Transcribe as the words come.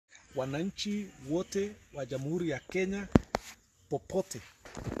wananchi wote wa Jamhuri ya Kenya popote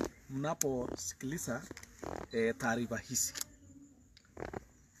mnaposikiliza taarifa hizi.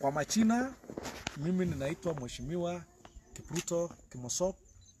 Kwa majina, mimi ninaitwa Mheshimiwa Ruto Kimosop,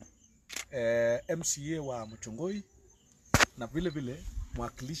 MCA wa Mchongoi na vile vile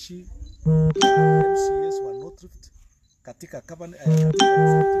mwakilishi MCAs wa North Rift katika executive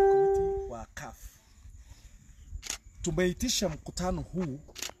committee wa CAF. Tumeitisha mkutano huu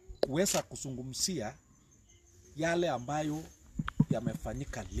kuweza kuzungumzia yale ambayo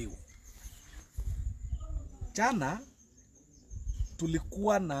yamefanyika leo. Jana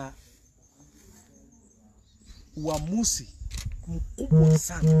tulikuwa na uamuzi mkubwa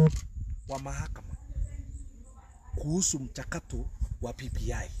sana wa mahakama kuhusu mchakato wa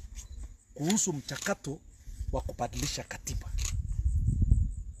BBI, kuhusu mchakato wa kubadilisha katiba.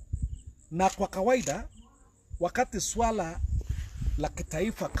 Na kwa kawaida wakati swala la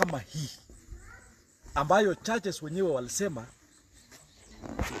kitaifa kama hii ambayo judges wenyewe walisema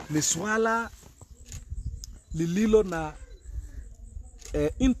ni swala lililo na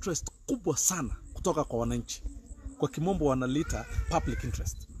interest kubwa sana kutoka kwa wananchi, kwa kimombo wanaliita public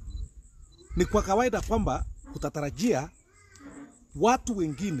interest, ni kwa kawaida kwamba utatarajia watu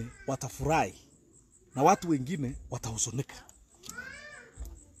wengine watafurahi na watu wengine watahuzunika.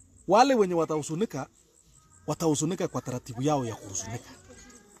 Wale wenye watahuzunika kwa taratibu yao ya kuhuzunika,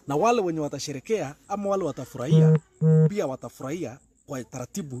 na wale wenye watasherekea ama wale watafurahia pia watafurahia kwa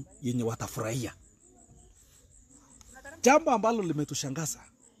taratibu yenye watafurahia. Jambo ambalo limetushangaza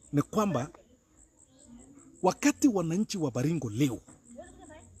ni kwamba wakati wananchi wa Baringo leo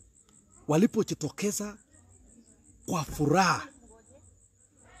walipojitokeza kwa furaha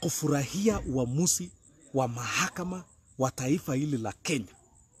kufurahia uamuzi wa mahakama wa taifa hili la Kenya,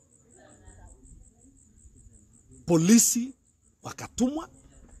 polisi wakatumwa,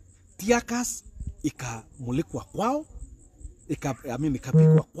 Teargassed ikamulikwa kwao,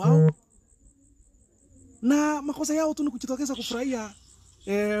 ikapigwa kwao, na makosa yao tu ni kujitokeza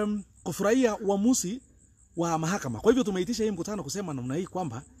kufurahia uamuzi wa mahakama. Kwa hivyo tumeitisha hii mkutano kusema namna hii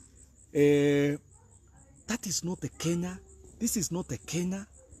kwamba that is not the Kenya, this is not the Kenya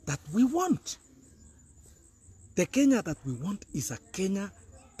that we want. The Kenya that we want is a Kenya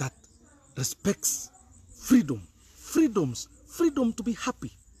that respects freedom, freedom to be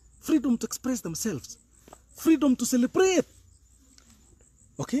happy, freedom to express themselves, freedom to celebrate.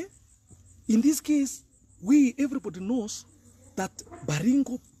 Okay? In this case, everybody knows that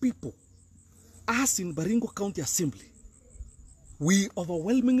Baringo people, us in Baringo County Assembly, we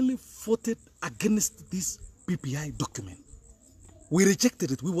overwhelmingly voted against this BBI document. We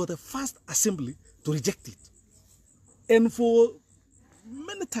rejected it. We were the first assembly to reject it. And for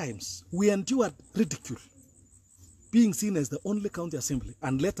many times, we endured ridicule, being seen as the only county assembly.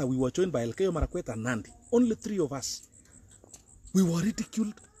 And later, we were joined by Elgeyo Marakwet and Nandi. Only 3 of us. We were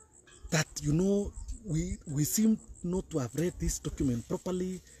ridiculed that, you know, we seemed not to have read this document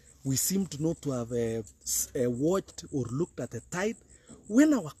properly. We seemed not to have watched or looked at the tide,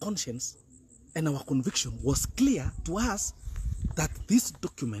 when our conscience and our conviction was clear to us that this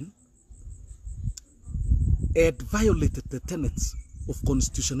document had violated the tenets of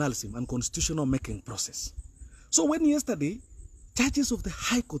constitutionalism and constitutional making process. So when yesterday, judges of the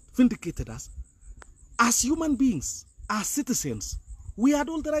High Court vindicated us, as human beings, as citizens, we had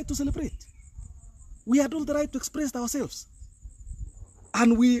all the right to celebrate. We had all the right to express ourselves.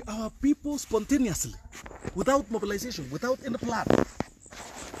 And our people spontaneously, without mobilization, without any plan,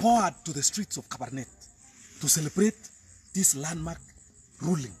 poured to the streets of Cabernet to celebrate this landmark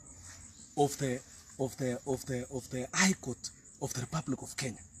ruling of the High Court of the Republic of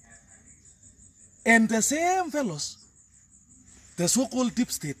Kenya. And the same fellows, the so-called deep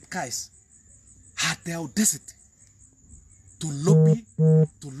state guys, had the audacity to lobby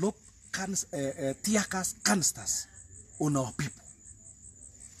Teargassed canisters on our people.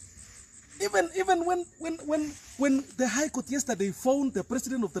 Even when the High Court yesterday found the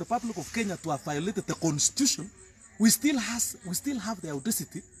President of the Republic of Kenya to have violated the Constitution, we still have the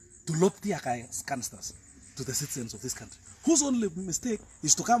audacity to lob Teargassed canisters to the citizens of this country, whose only mistake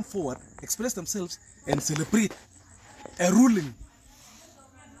is to come forward, express themselves, and celebrate a ruling,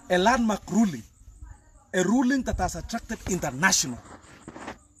 a landmark ruling, a ruling that has attracted international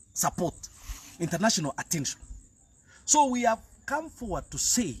support, international attention. So we have come forward to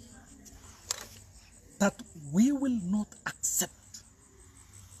say that we will not accept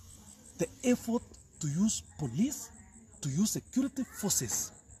the effort to use police, to use security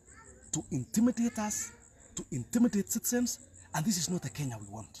forces to intimidate us, to intimidate citizens, and this is not the Kenya we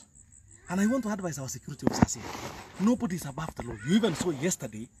want. And I want to advise our security officers here. Nobody is above the law. You even saw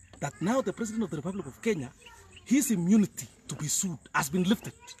yesterday that now the President of the Republic of Kenya, his immunity to be sued has been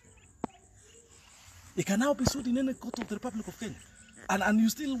lifted. He can now be sued in any court of the Republic of Kenya. And you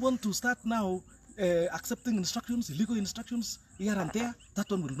still want to start now accepting instructions, illegal instructions here and there. That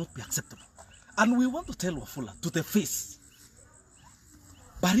one will not be acceptable. And we want to tell Wafula to the face,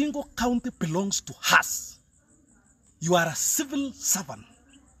 Baringo County belongs to us. You are a civil servant.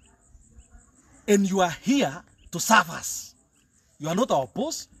 And you are here to serve us. You are not our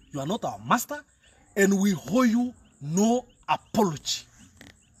boss. You are not our master. And we owe you no apology.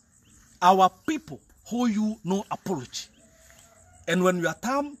 Our people owe you no apology. And when your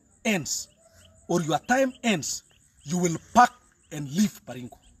term ends, or your time ends, you will pack and leave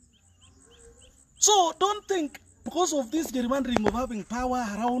Baringo. So don't think because of this gerrymandering of having power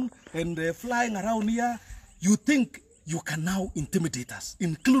around and flying around here, you think you can now intimidate us,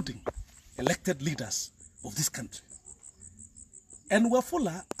 including elected leaders of this country. And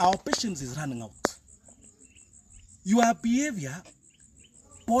Wafula, our patience is running out. Your behavior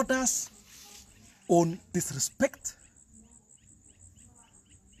borders on disrespect,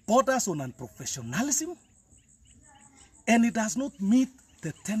 borders on unprofessionalism, and it does not meet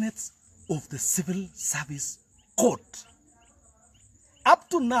the tenets of the Civil Service Code. Up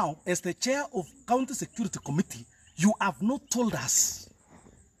to now, as the chair of County Security Committee, you have not told us,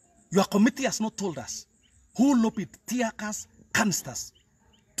 your committee has not told us, who lobbied tear-gas canisters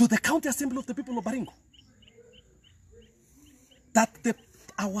to the County Assembly of the people of Baringo. That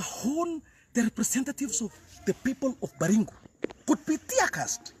our own, the representatives of the people of Baringo could be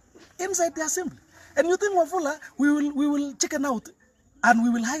tear-gassed inside the assembly. And you think, Wafula, we will chicken out and we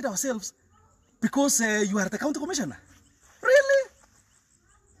will hide ourselves because you are the county commissioner? Really?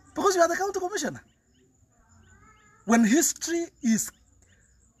 Because you are the county commissioner? When history is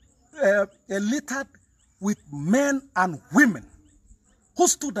littered with men and women who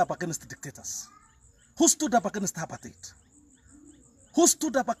stood up against the dictators, who stood up against apartheid, who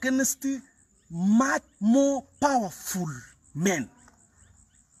stood up against the much more powerful men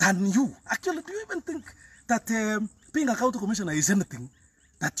than you. Actually, do you even think that being a county commissioner is anything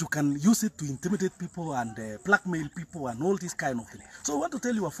that you can use it to intimidate people and blackmail people and all this kind of thing? So I want to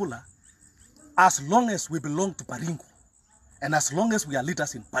tell you, Wafula, as long as we belong to Baringo, and as long as we are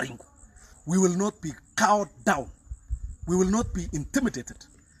leaders in Baringo, we will not be cowed down. We will not be intimidated.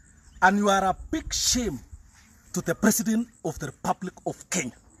 And you are a big shame to the President of the Republic of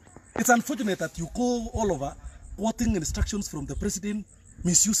Kenya. It's unfortunate that you go all over quoting instructions from the President,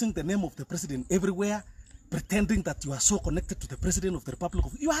 misusing the name of the President everywhere, pretending that you are so connected to the President of the Republic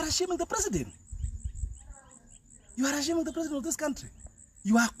of Kenya. You are shaming the President. You are shaming the President of this country.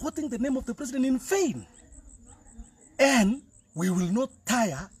 You are quoting the name of the President in vain. And we will not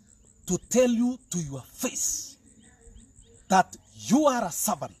tire to tell you to your face that you are a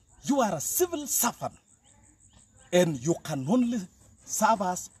servant, you are a civil servant, and you can only serve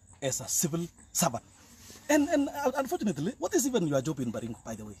us as a civil servant. And unfortunately, what is even your job in Baringo,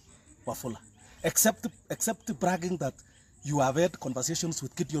 by the way, Wafula? Except bragging that you have had conversations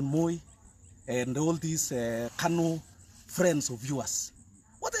with Gideon Moi and all these Kano friends of yours.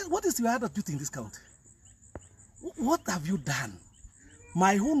 What is your other duty in this county? What have you done?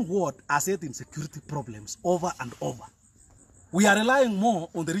 My own ward has had insecurity problems over and over. We are relying more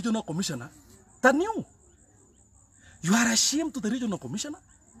on the regional commissioner than you. You are ashamed to the regional commissioner.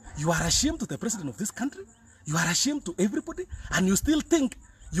 You are ashamed to the president of this country. You are ashamed to everybody. And you still think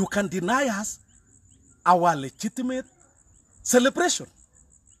you can deny us our legitimate celebration.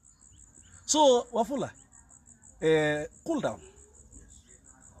 So, Wafula, cool down.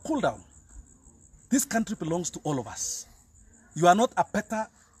 Cool down. This country belongs to all of us. You are not a better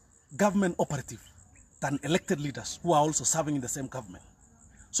government operative than elected leaders who are also serving in the same government.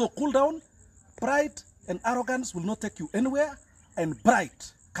 So cool down. Pride and arrogance will not take you anywhere, and pride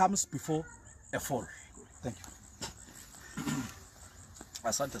comes before a fall. Thank you.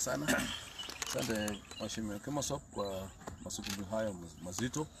 Asante sana. Asante Mheshimiwa Kimosop kwa mazungumzo haya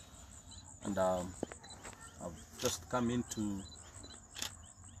mazito. And I've just come in to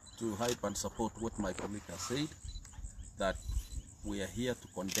hype and support what my colleague has said, that we are here to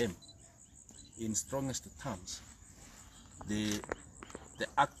condemn in strongest terms the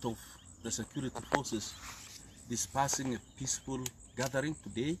act of the security forces dispersing a peaceful gathering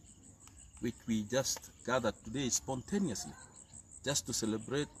today, which we just gathered today spontaneously, just to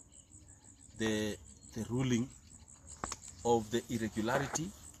celebrate the ruling of the irregularity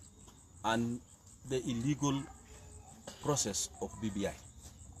and the illegal process of BBI.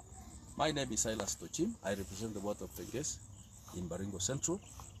 My name is Silas Tochim. I represent the Board of Teargassed in Baringo Central.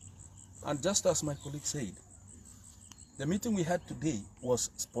 And just as my colleague said, the meeting we had today was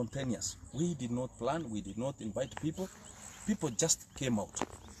spontaneous. We did not plan, we did not invite people. People just came out.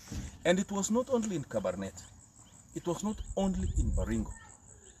 And it was not only in Cabernet, it was not only in Baringo.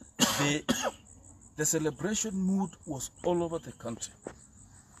 The celebration mood was all over the country.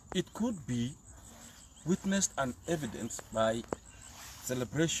 It could be witnessed and evidenced by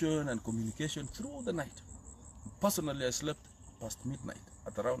celebration and communication through the night. Personally, I slept past midnight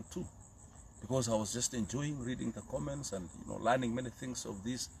at around 2 because I was just enjoying reading the comments and learning many things of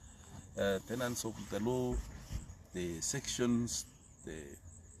these tenets of the law, the sections,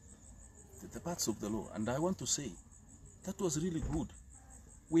 the parts of the law. And I want to say that was really good.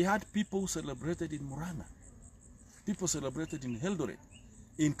 We had people celebrated in Murana, people celebrated in Eldoret,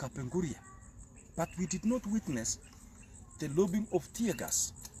 in Kapenguria, but we did not witness the lobbing of tear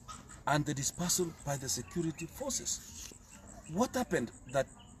gas and the dispersal by the security forces. What happened that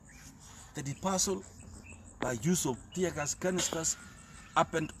the dispersal by use of tear gas canisters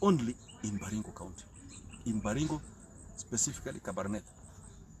happened only in Baringo County, in Baringo, specifically Cabernet.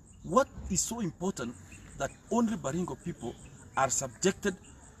 What is so important that only Baringo people are subjected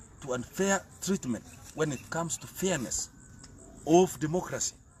to unfair treatment when it comes to fairness of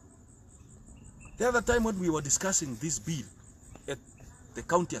democracy? The other time when we were discussing this bill at the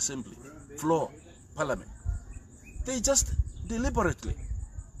county assembly floor, parliament, they just deliberately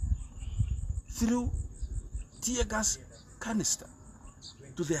threw tear gas canister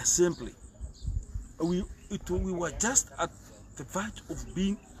to the assembly. We were just at the verge of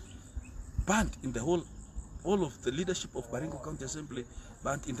being banned in the all of the leadership of Baringo County Assembly,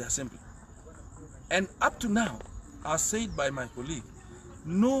 banned in the assembly. And up to now, as said by my colleague,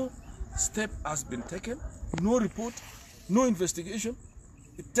 no step has been taken, no report, no investigation.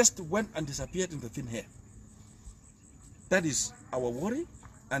 It just went and disappeared in the thin air. That is our worry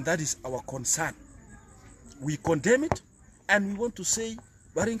and that is our concern. We condemn it and we want to say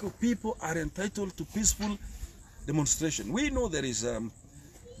Baringo people are entitled to peaceful demonstration. We know there is the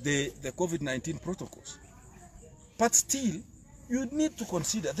COVID-19 protocols, but still you need to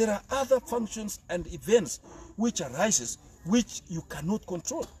consider there are other functions and events which arises which you cannot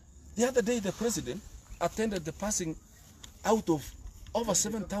control. The other day the president attended the passing out of over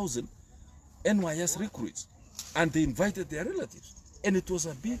 7,000 NYS recruits and they invited their relatives and it was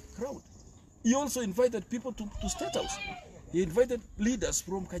a big crowd. He also invited people to State House. He invited leaders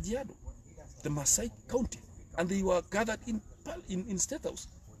from Kajiado, the Maasai County, and they were gathered in State House.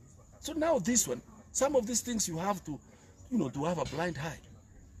 So now this one, some of these things you have to, to have a blind eye.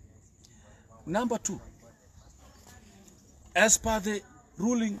 Number 2, as per the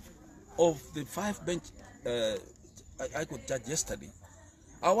ruling of the 5-bench High Court judge yesterday,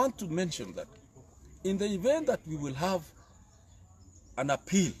 I want to mention that in the event that we will have an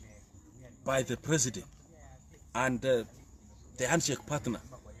appeal by the president and the handshake partner,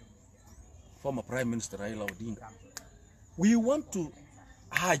 former Prime Minister Raila Odinga, we want to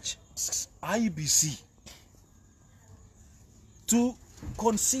urge IBC to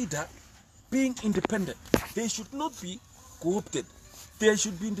consider being independent. They should not be co-opted. They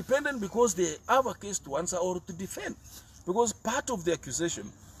should be independent because they have a case to answer or to defend. Because part of the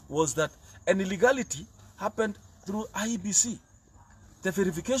accusation was that an illegality happened through IBC. The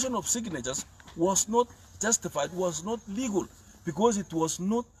verification of signatures was not justified, was not legal, because it was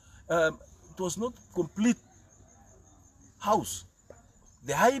not complete house.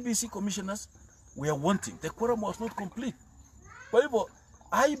 The IBC commissioners were wanting. The quorum was not complete. However,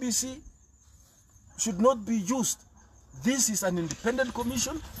 IBC should not be used. This is an independent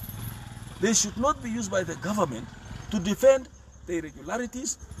commission. They should not be used by the government to defend the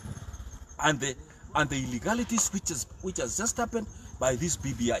irregularities and the illegalities which has just happened by this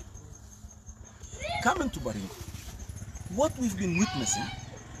BBI. Coming to Baringo, what we've been witnessing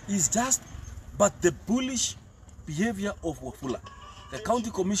is just but the bullish behavior of Wafula, the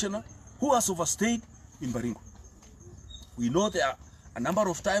county commissioner who has overstayed in Baringo. We know there are a number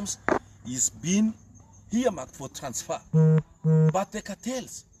of times he's been earmarked for transfer, but the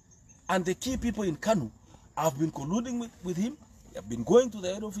cartels and the key people in Kanu have been colluding with him. They have been going to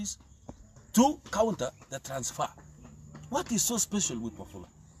the head office to counter the transfer. What is so special with Wafula?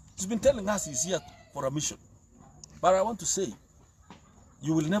 He's been telling us he's here for a mission. But I want to say,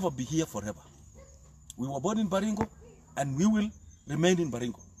 you will never be here forever. We were born in Baringo and we will remain in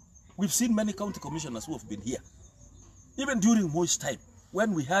Baringo. We've seen many county commissioners who have been here. Even during Moi's time,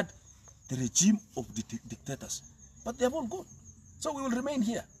 when we had the regime of dictators. But they have all gone. So we will remain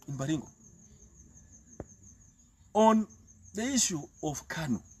here in Baringo. On the issue of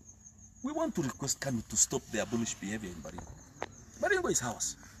Kanu, we want to request Kanu to stop their bullish behavior in Baringo. Baringo is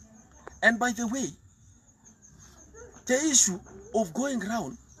ours. And by the way, the issue of going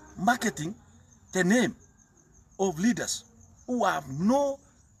around marketing the name of leaders who have no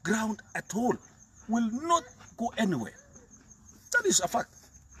ground at all will not go anywhere. That is a fact.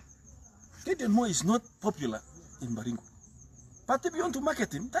 Gideon Moi is not popular in Baringo. But if you want to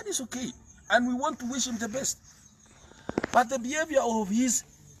market him, that is okay. And we want to wish him the best. But the behavior of his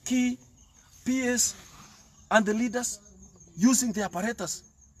key PS and the leaders using the apparatus,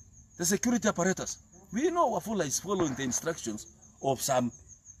 the security apparatus, we know Wafula is following the instructions of some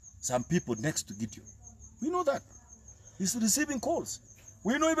people next to Gideon. We know that. He's receiving calls.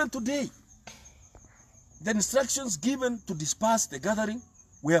 We know even today, the instructions given to disperse the gathering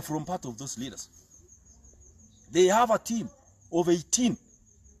were from part of those leaders. They have a team of 18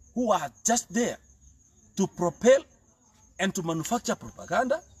 who are just there to propel and to manufacture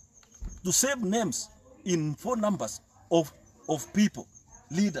propaganda, to save names in phone numbers of people,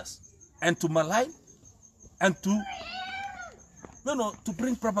 leaders, and to malign and to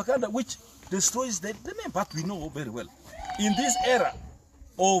bring propaganda which destroys the name. But we know very well, in this era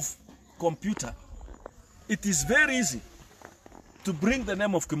of computer, it is very easy to bring the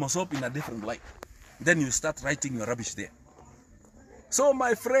name of Kimosop in a different light. Then you start writing your rubbish there. So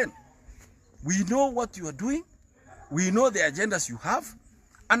my friend, we know what you are doing. We know the agendas you have.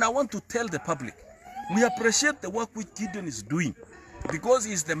 And I want to tell the public, we appreciate the work which Gideon is doing because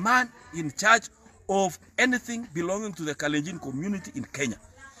he's the man in charge of anything belonging to the Kalenjin community in Kenya.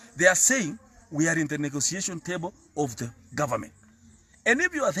 They are saying we are in the negotiation table of the government. And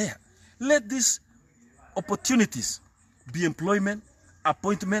if you are there, let these opportunities be employment,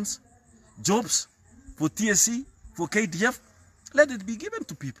 appointments, jobs for TSC, for KDF, let it be given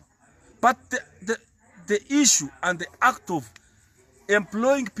to people. But the issue and the act of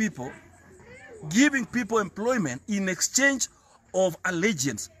employing people, giving people employment in exchange of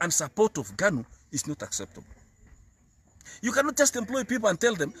allegiance and support of GANU is not acceptable. You cannot just employ people and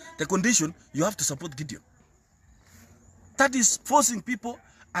tell them the condition you have to support Gideon. That is forcing people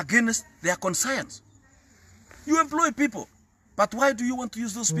against their conscience. You employ people, but why do you want to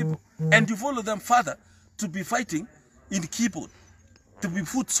use those people? And you follow them further to be fighting in keyboard, to be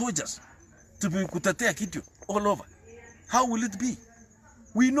foot soldiers, to be kutatea Gideon all over. How will it be?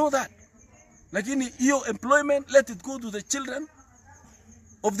 We know that. Like in your employment, let it go to the children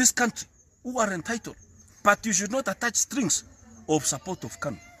of this country who are entitled. But you should not attach strings of support of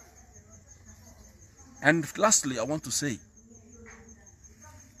GANU. And lastly, I want to say,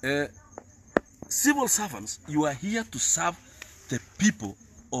 civil servants, you are here to serve the people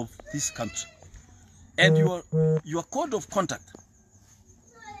of this country. And your code of conduct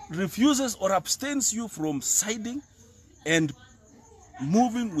refuses or abstains you from siding and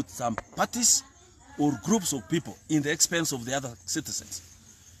moving with some parties or groups of people in the expense of the other citizens.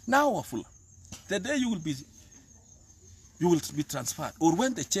 Now, Wafula, the day you will be transferred, or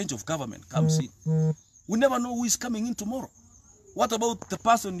when the change of government comes in, we never know who is coming in tomorrow. What about the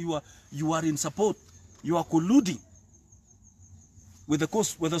person you are in support? You are colluding with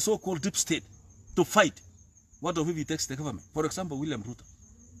the so-called deep state to fight. What if he takes the government? For example, William Ruto.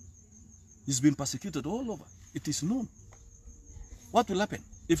 He's been persecuted all over. It is known. What will happen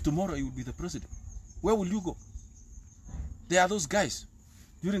if tomorrow you will be the president? Where will you go? There are those guys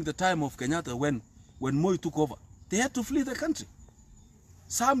during the time of Kenyatta when Moi took over. They had to flee the country.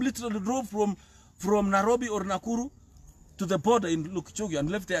 Some literally drove from Nairobi or Nakuru to the border in Lokichogio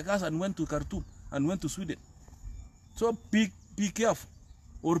and left their cars and went to Khartoum and went to Sweden. So be careful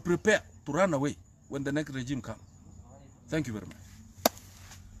or prepare to run away when the next regime comes. Thank you very much.